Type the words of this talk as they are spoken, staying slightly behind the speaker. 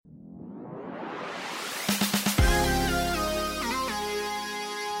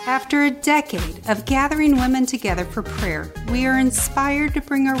After a decade of gathering women together for prayer, we are inspired to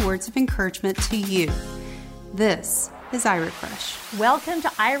bring our words of encouragement to you. This is iRefresh. Welcome to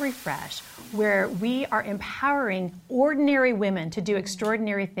iRefresh, where we are empowering ordinary women to do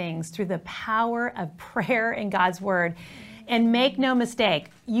extraordinary things through the power of prayer and God's Word. And make no mistake,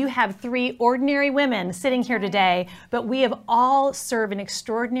 you have three ordinary women sitting here today, but we have all served an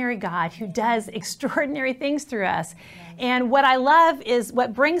extraordinary God who does extraordinary things through us. And what I love is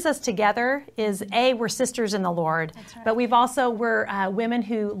what brings us together is, A, we're sisters in the Lord, but we're women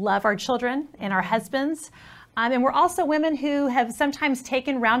who love our children and our husbands. And we're also women who have sometimes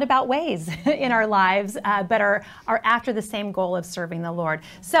taken roundabout ways in our lives, but are after the same goal of serving the Lord.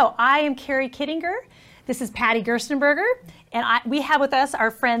 So I am Carrie Kittinger. This is Patty Gerstenberger, and we have with us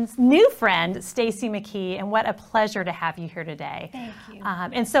our new friend, Staci McKee, and what a pleasure to have you here today. Thank you.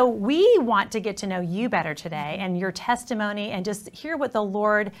 And so we want to get to know you better today and your testimony and just hear what the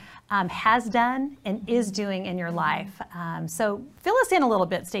Lord has done and is doing in your life. So fill us in a little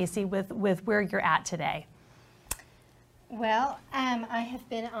bit, Staci, with where you're at today. Well, I have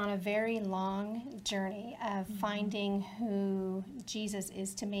been on a very long journey of finding who Jesus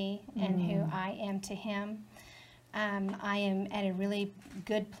is to me and who I am to him. I am at a really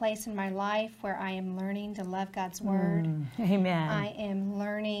good place in my life where I am learning to love God's Word. Amen. I am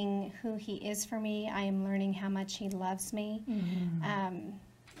learning who he is for me. I am learning how much he loves me.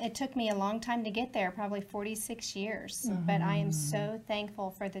 It took me a long time to get there, probably 46 years, but I am so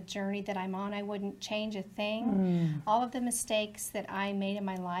thankful for the journey that I'm on. I wouldn't change a thing. All of the mistakes that I made in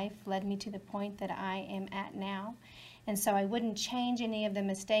my life led me to the point that I am at now, and so I wouldn't change any of the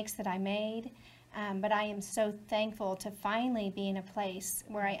mistakes that I made, but I am so thankful to finally be in a place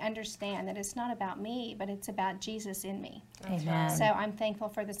where I understand that it's not about me, but it's about Jesus in me. Amen. So I'm thankful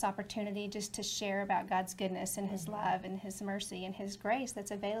for this opportunity just to share about God's goodness and his love and his mercy and his grace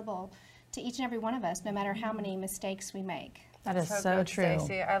that's available to each and every one of us, no matter how many mistakes we make. That is so good, true.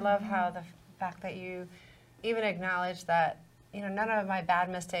 Staci. I love how the fact that you even acknowledge that, none of my bad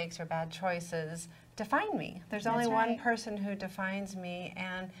mistakes or bad choices define me. There's only one person who defines me,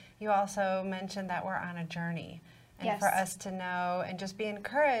 and you also mentioned that we're on a journey. And for us to know and just be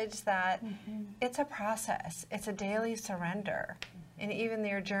encouraged that it's a process. It's a daily surrender. And even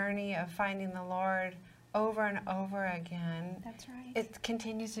your journey of finding the Lord over and over again, it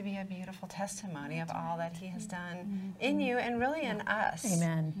continues to be a beautiful testimony of all that he has done in you and really in us.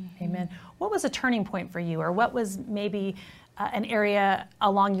 Amen. Amen. What was a turning point for you, or what was maybe an area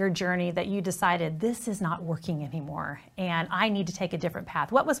along your journey that you decided this is not working anymore and I need to take a different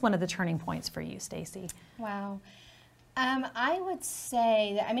path? What was one of the turning points for you, Staci? Wow. I would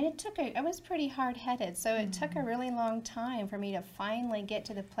say that, I was pretty hard-headed, so it took a really long time for me to finally get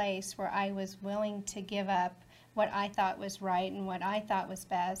to the place where I was willing to give up what I thought was right and what I thought was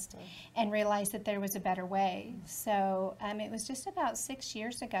best and realize that there was a better way. So it was just about 6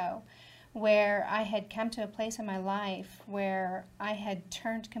 years ago where I had come to a place in my life where I had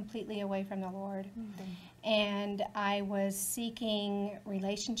turned completely away from the Lord. And I was seeking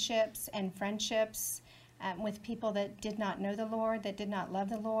relationships and friendships with people that did not know the Lord, that did not love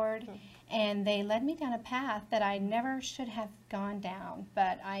the Lord, and they led me down a path that I never should have gone down,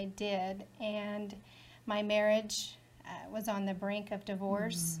 but I did. And my marriage was on the brink of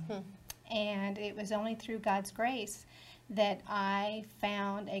divorce, and it was only through God's grace that I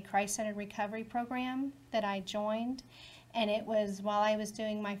found a Christ-centered recovery program that I joined, and it was while I was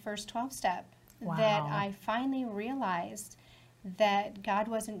doing my first 12-step that I finally realized that God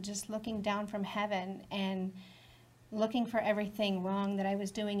wasn't just looking down from heaven and looking for everything wrong that I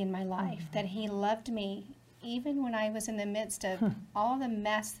was doing in my life, that he loved me even when I was in the midst of all the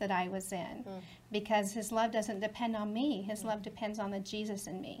mess that I was in, because his love doesn't depend on me. His love depends on the Jesus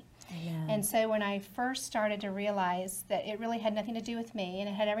in me. And so when I first started to realize that it really had nothing to do with me and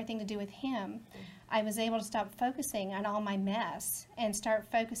it had everything to do with him, I was able to stop focusing on all my mess and start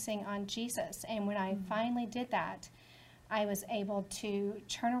focusing on Jesus. And when I finally did that, I was able to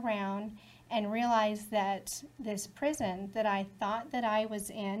turn around and realize that this prison that I thought that I was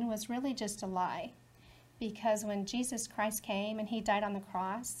in was really just a lie. Because when Jesus Christ came and he died on the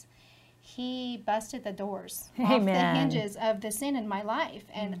cross, he busted the doors off the hinges of the sin in my life.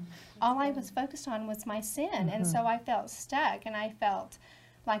 And all I was focused on was my sin. And so I felt stuck and I felt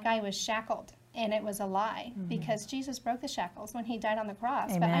like I was shackled. And it was a lie because Jesus broke the shackles when he died on the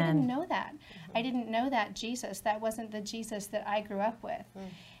cross. But I didn't know that. I didn't know that Jesus. That wasn't the Jesus that I grew up with.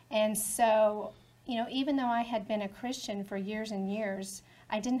 And so, even though I had been a Christian for years and years,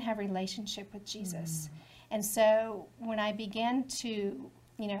 I didn't have a relationship with Jesus. And so when I began to,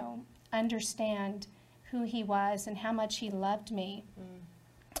 understand who he was and how much he loved me,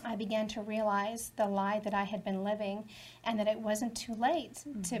 I began to realize the lie that I had been living, and that it wasn't too late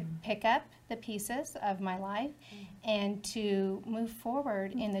to pick up the pieces of my life and to move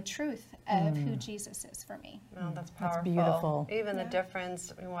forward in the truth of who Jesus is for me. Oh, that's powerful. That's beautiful. Even the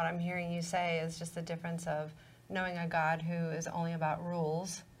difference in what I'm hearing you say is just the difference of knowing a God who is only about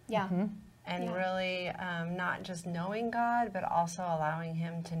rules. Yeah. And really not just knowing God, but also allowing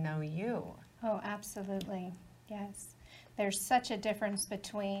him to know you. Oh, absolutely. Yes. There's such a difference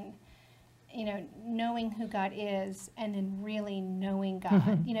between, knowing who God is and then really knowing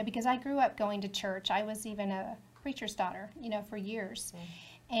God. Because I grew up going to church. I was even a preacher's daughter, for years.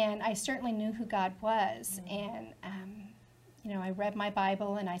 And I certainly knew who God was. And, I read my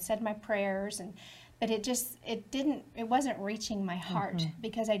Bible and I said my prayers, but it wasn't reaching my heart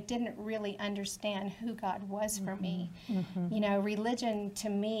because I didn't really understand who God was for me. Religion to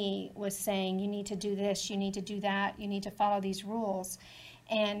me was saying, you need to do this, you need to do that, you need to follow these rules.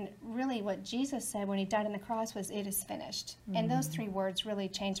 And really what Jesus said when he died on the cross was, it is finished. And those 3 words really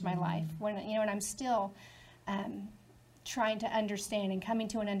changed my life. And I'm still trying to understand and coming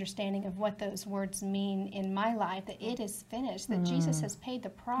to an understanding of what those words mean in my life, that it is finished, that Jesus has paid the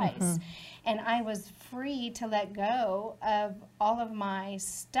price. And I was free to let go of all of my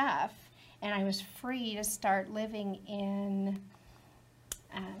stuff, and I was free to start living in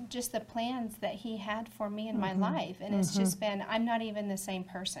just the plans that he had for me in my life. And it's just been, I'm not even the same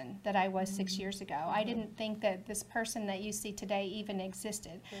person that I was 6 years ago. I didn't think that this person that you see today even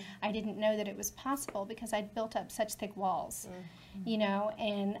existed. I didn't know that it was possible because I'd built up such thick walls,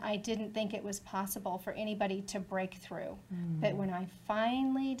 and I didn't think it was possible for anybody to break through. But when I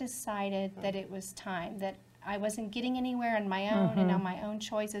finally decided that it was time, that I wasn't getting anywhere on my own and on my own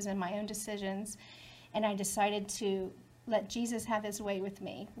choices and my own decisions, and I decided to let Jesus have his way with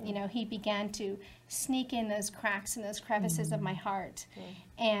me. He began to sneak in those cracks and those crevices of my heart,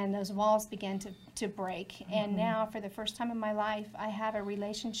 and those walls began to break. And now, for the first time in my life, I have a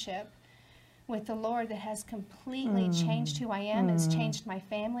relationship with the Lord that has completely changed who I am. It's changed my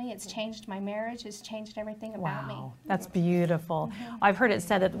family. It's changed my marriage. It's changed everything about me. Wow, that's beautiful. I've heard it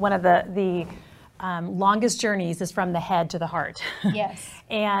said that one of the longest journeys is from the head to the heart. Yes.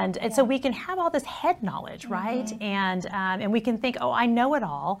 and so we can have all this head knowledge, right? And we can think, oh, I know it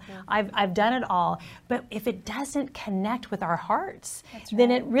all. I've done it all. But if it doesn't connect with our hearts, then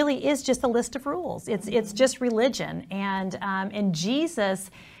it really is just a list of rules. It's just religion. And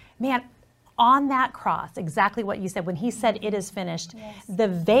Jesus, man, on that cross, exactly what you said, when he said it is finished, the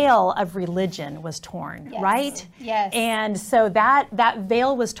veil of religion was torn, right? Yes. And so that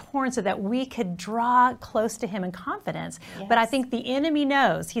veil was torn so that we could draw close to him in confidence. But I think the enemy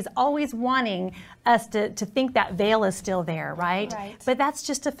knows. He's always wanting us to think that veil is still there, right? But that's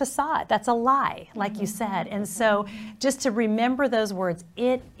just a facade. That's a lie, like you said. And so just to remember those words,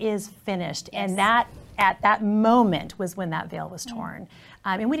 it is finished. And that at that moment was when that veil was torn.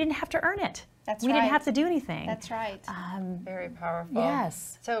 And we didn't have to earn it. We didn't have to do anything. That's right. Very powerful.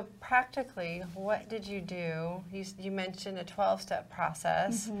 Yes. So practically, what did you do? You mentioned a 12-step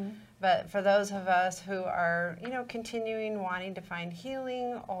process, but for those of us who are, continuing wanting to find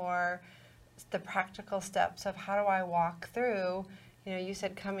healing, or the practical steps of how do I walk through, you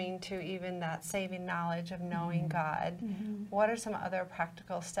said coming to even that saving knowledge of knowing God. What are some other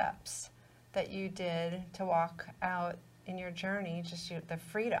practical steps that you did to walk out in your journey, just the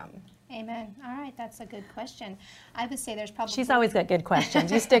freedom? Amen. All right, that's a good question. I would say there's probably... She's always got good questions.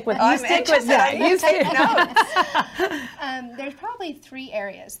 You stick with... You take notes. There's probably 3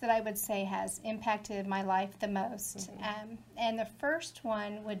 areas that I would say has impacted my life the most. And the first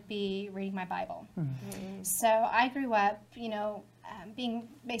one would be reading my Bible. So I grew up, being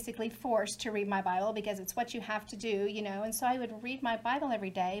basically forced to read my Bible because it's what you have to do, and so I would read my Bible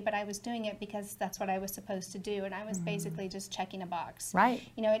every day, but I was doing it because that's what I was supposed to do, and I was basically just checking a box. Right.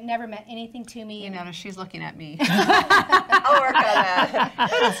 It never meant anything to me. She's looking at me. I'll work on that. But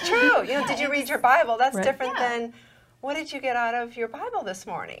it's true. Did you read your Bible? That's different than, what did you get out of your Bible this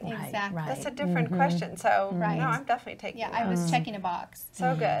morning? Exactly. Right. That's a different question. So, no, I'm definitely taking I was checking a box.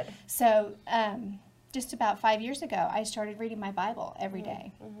 So good. So, just about 5 years ago, I started reading my Bible every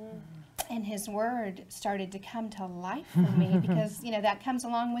day. And his word started to come to life for me because, that comes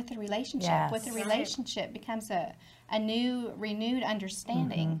along with the relationship. Yes. With the relationship becomes a new, renewed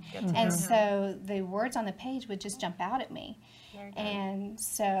understanding. And so the words on the page would just jump out at me. And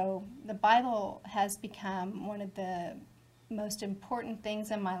so the Bible has become one of the most important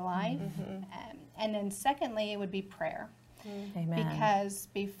things in my life. And then secondly, it would be prayer. Amen. Because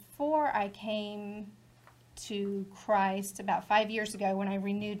before I came to Christ about 5 years ago, when I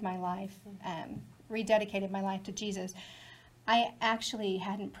renewed my life, rededicated my life to Jesus, I actually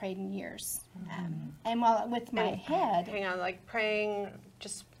hadn't prayed in years. And while with my head... Hang on, like praying,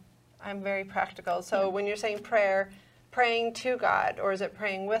 just, I'm very practical. So when you're saying prayer, praying to God, or is it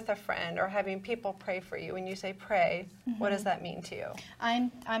praying with a friend, or having people pray for you? When you say pray, what does that mean to you?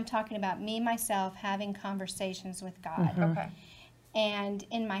 I'm talking about me, myself, having conversations with God. Okay. And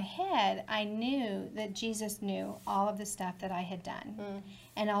in my head, I knew that Jesus knew all of the stuff that I had done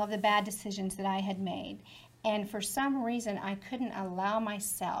and all of the bad decisions that I had made. And for some reason, I couldn't allow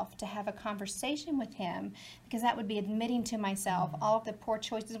myself to have a conversation with him, because that would be admitting to myself all of the poor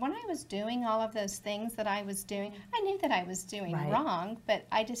choices. When I was doing all of those things that I was doing, I knew that I was doing wrong, but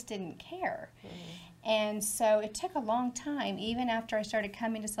I just didn't care. And so it took a long time, even after I started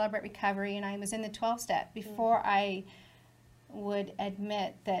coming to Celebrate Recovery and I was in the 12-step, before I would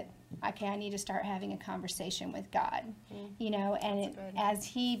admit that, okay, I need to start having a conversation with God, you know, and as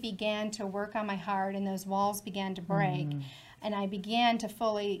he began to work on my heart and those walls began to break, and I began to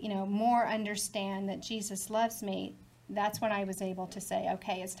fully, you know, more understand that Jesus loves me, that's when I was able to say,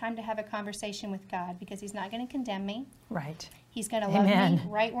 okay, it's time to have a conversation with God, because he's not going to condemn me. Right. He's going to love me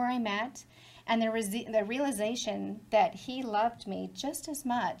right where I'm at. And there was the realization that he loved me just as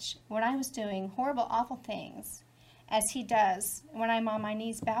much when I was doing horrible, awful things as he does when I'm on my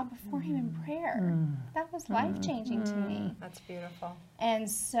knees bowed before him in prayer. That was life-changing to me. That's beautiful.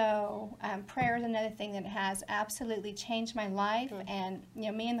 And so prayer is another thing that has absolutely changed my life. And, you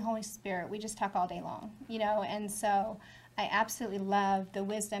know, me and the Holy Spirit, we just talk all day long, you know. And so I absolutely love the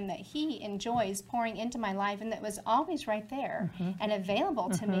wisdom that he enjoys pouring into my life, and that was always right there and available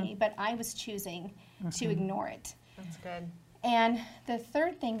to me, but I was choosing to ignore it. That's good. And the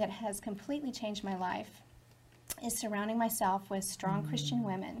third thing that has completely changed my life is surrounding myself with strong Christian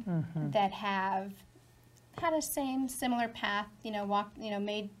women that have had a similar path, you know,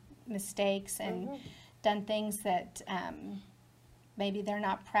 made mistakes and done things that maybe they're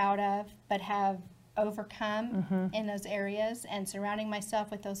not proud of, but have overcome in those areas, and surrounding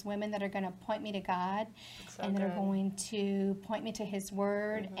myself with those women that are going to point me to God, and that are going to point me to his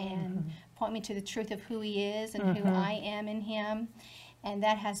word and point me to the truth of who he is and who I am in him. And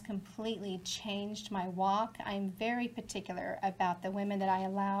that has completely changed my walk. I'm very particular about the women that I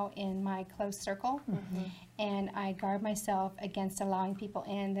allow in my close circle. And I guard myself against allowing people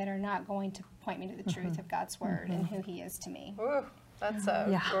in that are not going to point me to the truth of God's word and who he is to me. Ooh, that's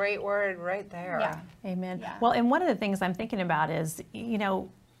a great word right there. Yeah. Amen. Yeah. Well, and one of the things I'm thinking about is, you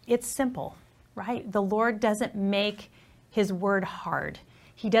know, it's simple, right? The Lord doesn't make his word hard.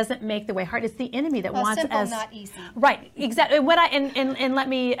 He doesn't make the way hard. It's the enemy that wants simple, us. not easy. Right, exactly. And let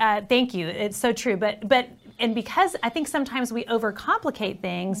me thank you. It's so true. But because I think sometimes we overcomplicate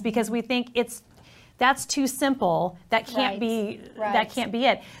things because we think that's too simple. That can't be that can't be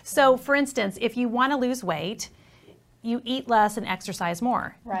it. So, for instance, if you want to lose weight, you eat less and exercise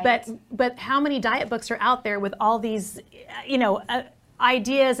more. Right. But how many diet books are out there with all these,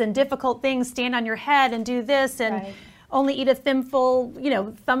 ideas and difficult things? Stand on your head and do this and. Right. Only eat a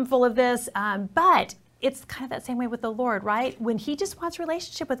thumbful of this. But it's kind of that same way with the Lord, right? When he just wants a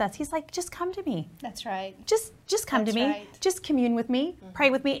relationship with us, he's like, just come to me. That's right. Just come to me. Right. Just commune with me, pray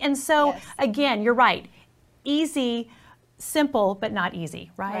with me. And so, again, you're right. Easy, simple, but not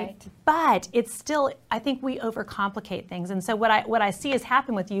easy, right? But it's still, I think we overcomplicate things. And so what I see has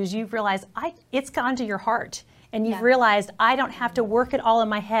happened with you is you've realized it's gone to your heart. And you've realized, I don't have to work it all in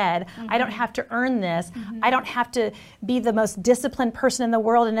my head. I don't have to earn this. I don't have to be the most disciplined person in the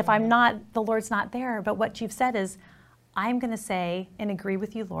world. And if I'm not, the Lord's not there. But what you've said is, I'm going to say and agree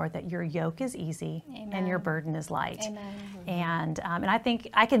with you, Lord, that your yoke is easy and your burden is light. And I think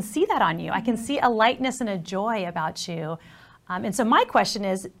I can see that on you. I can see a lightness and a joy about you. And so my question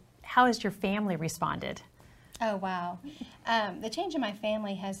is, how has your family responded? Oh, wow. The change in my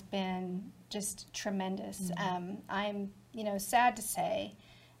family has been just tremendous. I'm, sad to say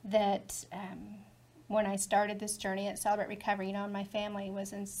that when I started this journey at Celebrate Recovery, my family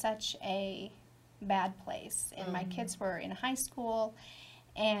was in such a bad place. And my kids were in high school.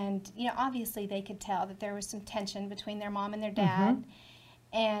 And, obviously they could tell that there was some tension between their mom and their dad.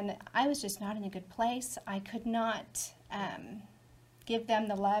 And I was just not in a good place. I could not give them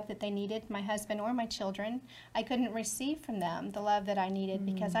the love that they needed, my husband or my children. I couldn't receive from them the love that I needed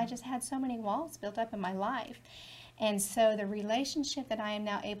because I just had so many walls built up in my life. And so the relationship that I am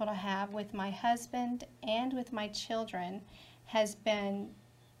now able to have with my husband and with my children has been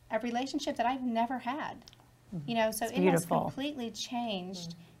a relationship that I've never had. So it has completely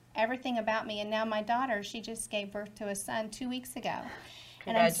changed everything about me. And now my daughter, she just gave birth to a son 2 weeks ago.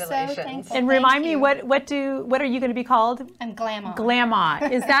 And I'm so thankful. And remind me, what are you going to be called? I'm Grandma. Grandma.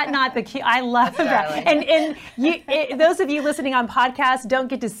 Is that not the key? I love that. And those of you listening on podcasts don't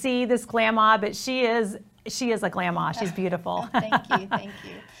get to see this Grandma, but she is a Grandma. She's beautiful. Thank you.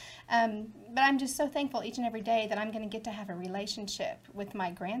 But I'm just so thankful each and every day that I'm going to get to have a relationship with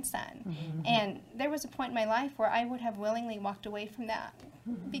my grandson. And there was a point in my life where I would have willingly walked away from that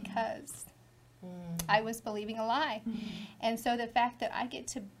because I was believing a lie. And so the fact that I get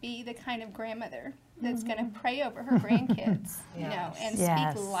to be the kind of grandmother that's going to pray over her grandkids, you know, and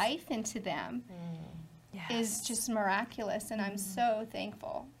speak life into them is just miraculous, and I'm so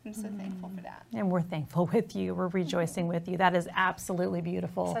thankful. I'm so thankful for that. And we're thankful with you. We're rejoicing with you. That is absolutely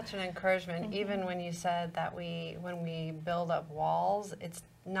beautiful. Such an encouragement. Even when you said that when we build up walls, it's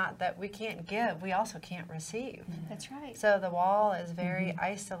not that we can't give, we also can't receive. That's right. So the wall is very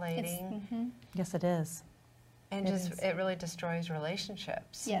isolating. Yes, it is. And it really destroys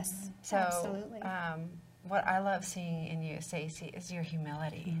relationships. Yes, so, absolutely. What I love seeing in you, Staci, is your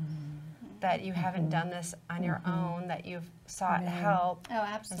humility. That you haven't done this on your own, that you've sought help. Oh,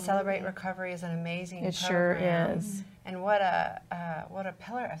 absolutely. And Celebrate Recovery is an amazing program. Sure is. And what a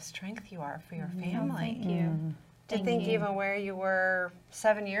pillar of strength you are for your family. Thank you. To think even where you were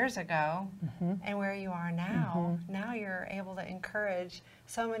 7 years ago and where you are now, now you're able to encourage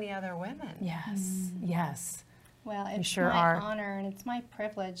so many other women. Yes, yes. Well, it's sure my honor and it's my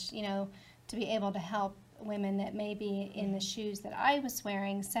privilege, you know, to be able to help women that may be in the shoes that I was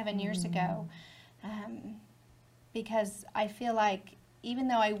wearing 7 years ago, because I feel like even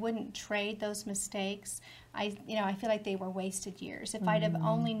though I wouldn't trade those mistakes, I feel like they were wasted years. If I'd have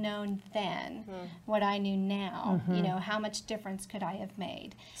only known then what I knew now, you know, how much difference could I have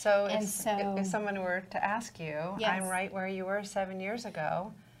made? So if someone were to ask you, I'm right where you were 7 years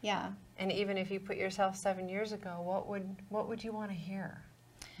ago. Yeah. And even if you put yourself 7 years ago, what would you want to hear?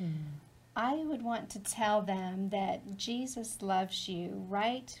 I would want to tell them that Jesus loves you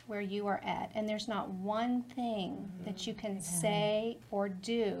right where you are at, and there's not one thing that you can say or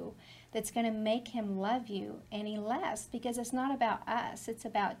do that's going to make him love you any less, because it's not about us, it's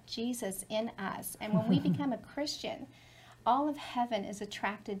about Jesus in us. And when we become a Christian, all of heaven is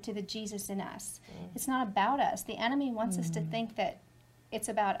attracted to the Jesus in us. It's not about us. The enemy wants us to think that it's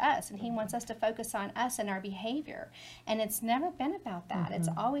about us, and he wants us to focus on us and our behavior. And it's never been about that. It's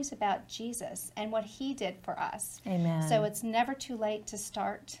always about Jesus and what he did for us. Amen. So it's never too late to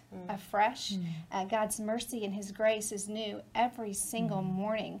start afresh. God's mercy and his grace is new every single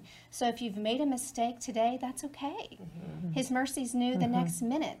morning. So if you've made a mistake today, that's okay. His mercy's new the next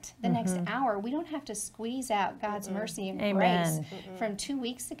minute, the next hour. We don't have to squeeze out God's mercy and grace from 2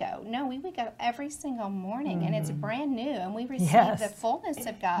 weeks ago. No, we wake up every single morning, and it's brand new, and we receive the fullness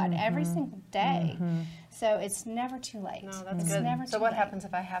of God every single day. So it's never too late. No, that's good. Never so too what late. happens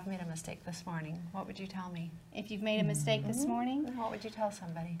if I have made a mistake this morning? What would you tell me? If you've made a mistake this morning? What would you tell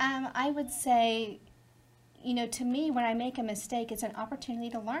somebody? I would say, you know, to me, when I make a mistake, it's an opportunity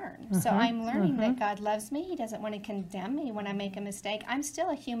to learn. So I'm learning that God loves me. He doesn't want to condemn me when I make a mistake. I'm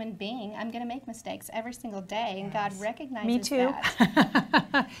still a human being. I'm going to make mistakes every single day, and God recognizes Me too.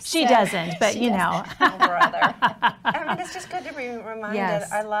 that. She doesn't, but you know. Oh, brother. I mean, it's just good to be reminded.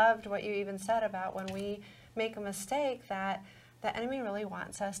 I loved what you even said about when we make a mistake, that the enemy really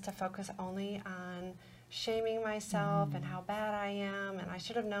wants us to focus only on shaming myself and how bad I am, and I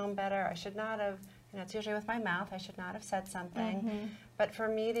should have known better. I should not have. You know, it's usually with my mouth. I should not have said something. But for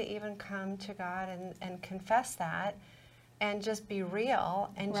me to even come to God and confess that and just be real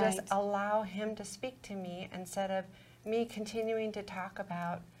and just allow him to speak to me instead of me continuing to talk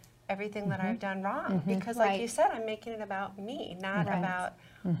about everything that I've done wrong. Because like you said, I'm making it about me, not about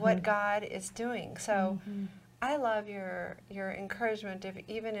what God is doing. So I love your encouragement of,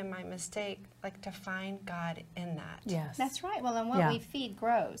 even in my mistake, like to find God in that. Yes. That's right. Well, and what we feed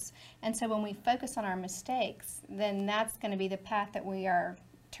grows. And so when we focus on our mistakes, then that's going to be the path that we are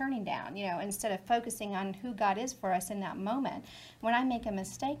turning down, you know, instead of focusing on who God is for us in that moment. When I make a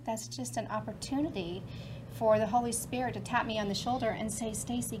mistake, that's just an opportunity for the Holy Spirit to tap me on the shoulder and say,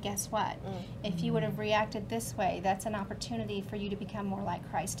 Staci, guess what? If you would have reacted this way, that's an opportunity for you to become more like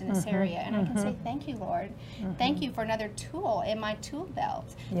Christ in this area. And I can say, thank you, Lord. Thank you for another tool in my tool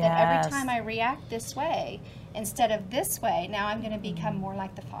belt. That every time I react this way, instead of this way, now I'm going to become more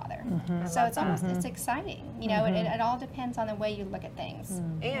like the Father. So it's almost, it's exciting. You know, it all depends on the way you look at things.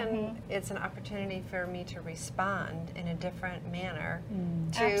 And it's an opportunity for me to respond in a different manner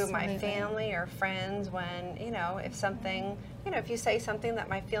to Absolutely. my family or friends when, you know, if something, you know, if you say something that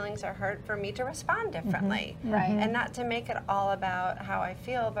my feelings are hurt, for me to respond differently. Right. And not to make it all about how I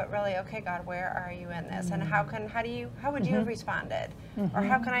feel, but really, okay, God, where are you in this? And how would you have responded? Or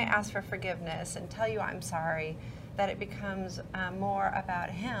how can I ask for forgiveness and tell you I'm sorry? That it becomes more about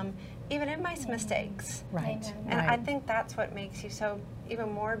Him, even in my mistakes. Right. Amen. And I think that's what makes you so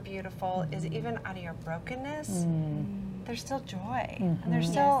even more beautiful, is even out of your brokenness, there's still joy. And there's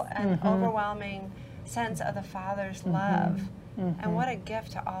still an overwhelming sense of the Father's love. And what a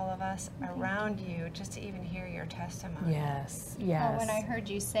gift to all of us around you, just to even hear your testimony. Yes, Well, yes. when I heard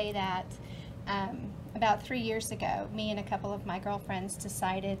you say that, about 3 years ago, me and a couple of my girlfriends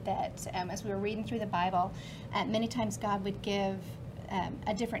decided that as we were reading through the Bible, many times God would give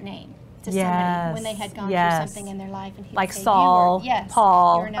a different name to somebody when they had gone through something in their life. And He'd Like say, Saul,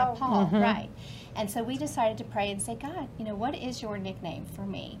 Paul. You're now Paul, right. And so we decided to pray and say, God, you know, what is your nickname for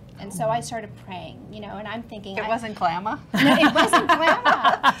me? And so I started praying, you know, and I'm thinking... It wasn't Glamma? No, it wasn't Glamma.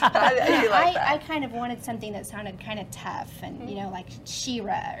 I I kind of wanted something that sounded kind of tough and, you know, like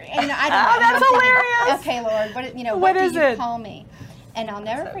Shira. And I don't Oh, know. that's I'm hilarious. thinking, okay, Lord, what, you know, What what is do you it? call me? And I'll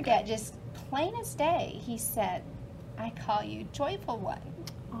never so forget, just plain as day, He said, I call you Joyful One.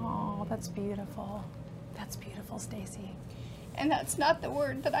 Oh, that's beautiful. That's beautiful, Staci. And that's not the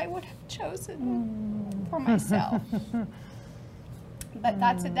word that I would have chosen for myself. But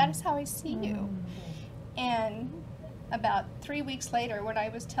that is how I see you. And about 3 weeks later, when I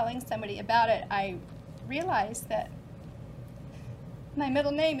was telling somebody about it, I realized that my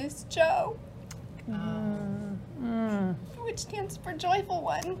middle name is Jo, which stands for Joyful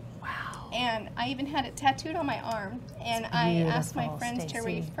One. Wow. And I even had it tattooed on my arm. And I asked my beautiful, friends to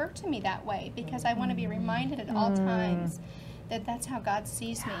Staci. refer to me that way because I want to be reminded at all times that that's how God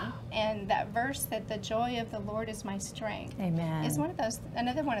sees me. And that verse that the joy of the Lord is my strength Amen. is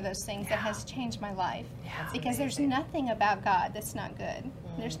another one of those things that has changed my life. Yeah. Because there's nothing about God that's not good.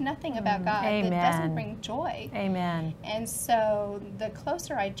 There's nothing about God that Amen. doesn't bring joy. Amen. And so the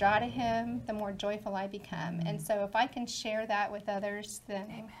closer I draw to Him, the more joyful I become. And so if I can share that with others,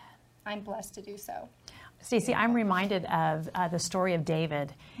 then I'm blessed to do so. Staci, I'm reminded of the story of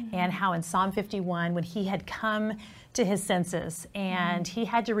David and how in Psalm 51, when he had come to his senses and he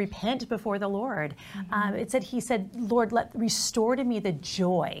had to repent before the Lord, he said, Lord, restore to me the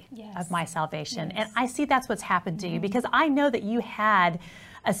joy of my salvation. And I see that's what's happened to you, because I know that you had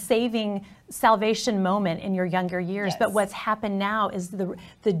a saving salvation moment in your younger years, but what's happened now is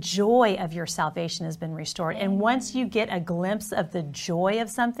the joy of your salvation has been restored. And once you get a glimpse of the joy of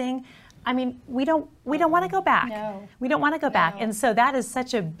something, I mean, we don't want to go back. No. We don't want to go back. No. And so that is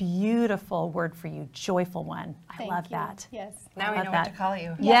such a beautiful word for you, Joyful One. I love that. Yes. Now we love know that. what to call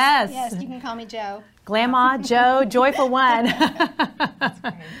you. Yes. Yes, you can call me Jo. Grandma, Joe, Joyful One. That's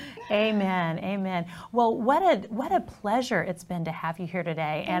great. Amen. Amen. Well, what a pleasure it's been to have you here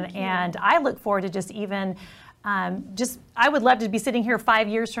today. And I look forward to just even I would love to be sitting here 5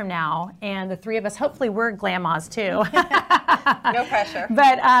 years from now, and the three of us, hopefully we're grandmas too. No pressure.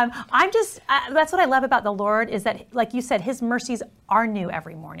 But that's what I love about the Lord, is that, like you said, His mercies are new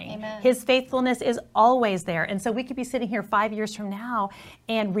every morning. Amen. His faithfulness is always there. And so we could be sitting here 5 years from now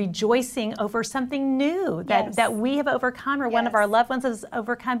and rejoicing over something new that we have overcome, or one of our loved ones has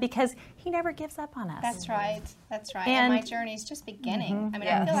overcome, because He never gives up on us. That's right. That's right. And- And my journey is just beginning. I mean,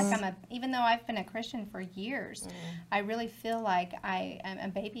 I feel like even though I've been a Christian for years, I really feel like I am a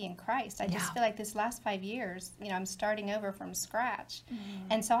baby in Christ. I just feel like this last 5 years, I'm starting over from scratch.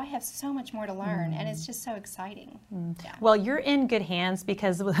 And so I have so much more to learn, and it's just so exciting. Yeah. Well, you're in good hands,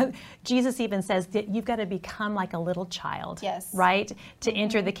 because Jesus even says that you've got to become like a little child, Yes. right, to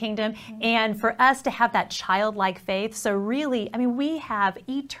enter the kingdom. And for us to have that childlike faith, so really, I mean, we have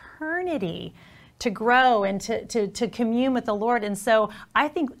eternity to grow and to commune with the Lord. And so I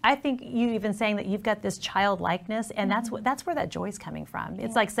think you even saying that you've got this childlikeness, and that's where that joy is coming from.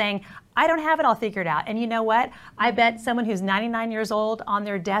 It's like saying, I don't have it all figured out. And you know what? I bet someone who's 99 years old on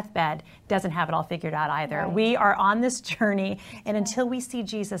their deathbed doesn't have it all figured out either. Right. We are on this journey, and until we see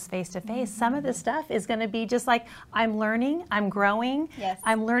Jesus face to face, some of this stuff is going to be just like, I'm learning, I'm growing, Yes.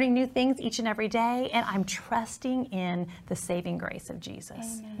 I'm learning new things each and every day, and I'm trusting in the saving grace of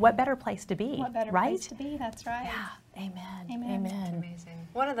Jesus. Amen. What better place to be, What better right? place to be? That's right. Yeah. Amen. Amen. Amen. Amazing.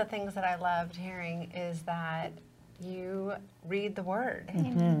 One of the things that I loved hearing is that you read the Word.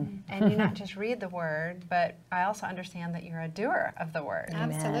 And you not just read the Word, but I also understand that you're a doer of the Word.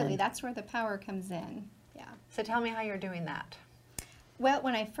 Absolutely. That's where the power comes in. Yeah. So tell me how you're doing that. Well,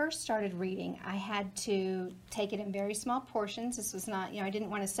 when I first started reading, I had to take it in very small portions. This was not, I didn't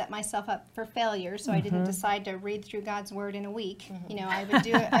want to set myself up for failure, so I didn't decide to read through God's Word in a week. I would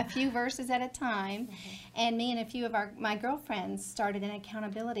do a few verses at a time. And me and a few of my girlfriends started an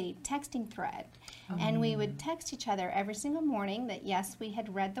accountability texting thread. And we would text each other every single morning that, yes, we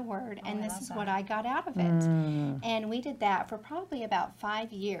had read the Word, and this is what I got out of it. And we did that for probably about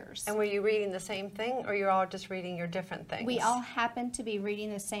 5 years. And were you reading the same thing, or you're all just reading your different things? We all happened to be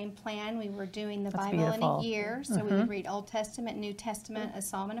reading the same plan. We were doing the That's Bible beautiful. in a year, so we would read Old Testament, New Testament, a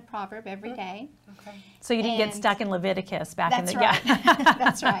Psalm, and a Proverb every day. Okay. So you didn't get stuck in Leviticus back in the That's right.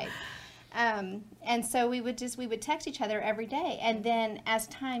 That's right. And so we would text each other every day, and then as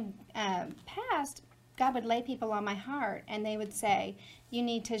time passed, God would lay people on my heart, and they would say, you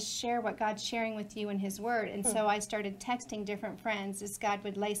need to share what God's sharing with you in His Word. And so I started texting different friends as God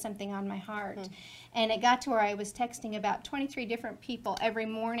would lay something on my heart. And it got to where I was texting about 23 different people every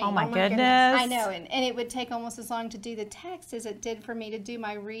morning. Oh my goodness. I know, and it would take almost as long to do the text as it did for me to do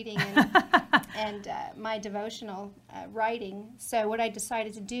my reading and my devotional writing. So what I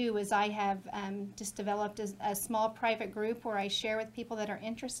decided to do was I have just developed a small private group where I share with people that are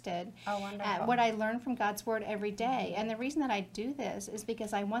interested what I learn from God's Word every day. And the reason that I do this is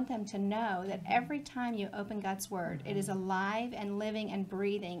because I want them to know that every time you open God's Word, it is alive and living and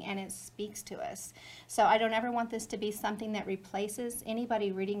breathing, and it speaks to us. So I don't ever want this to be something that replaces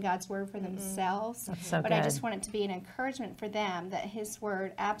anybody reading God's Word for themselves. That's so but good. I just want it to be an encouragement for them that His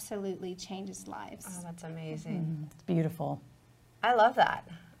Word absolutely changes lives. Oh, that's amazing. It's beautiful. I love that.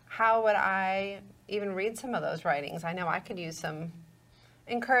 How would I even read some of those writings? I know I could use some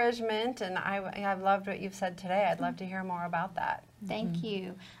encouragement, and I've loved what you've said today. I'd love to hear more about that. Thank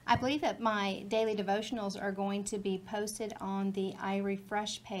you. I believe that my daily devotionals are going to be posted on the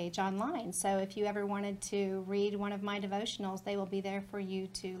iRefresh page online. So if you ever wanted to read one of my devotionals, they will be there for you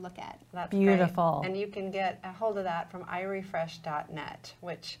to look at. That's Beautiful. Great. And you can get a hold of that from irefresh.net,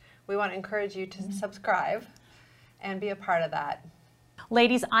 which we want to encourage you to subscribe and be a part of that.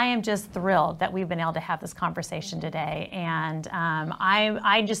 Ladies, I am just thrilled that we've been able to have this conversation today, and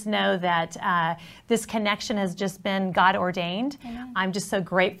I just know that this connection has just been God ordained. I'm just so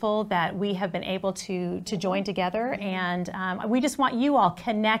grateful that we have been able to join together, and we just want you all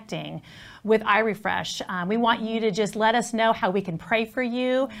connecting with iRefresh. We want you to just let us know how we can pray for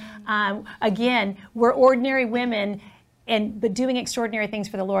you. Again, we're ordinary women, but doing extraordinary things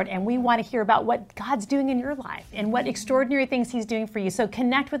for the Lord, and we want to hear about what God's doing in your life and what extraordinary things He's doing for you. So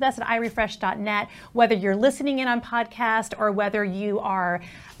connect with us at irefresh.net, whether you're listening in on podcast or whether you are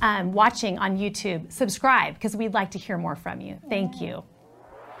watching on YouTube. Subscribe, because we'd like to hear more from you. Thank you.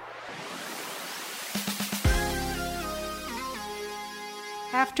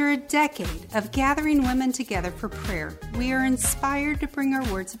 After a decade of gathering women together for prayer, we are inspired to bring our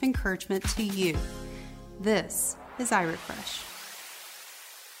words of encouragement to you. This is iRefresh.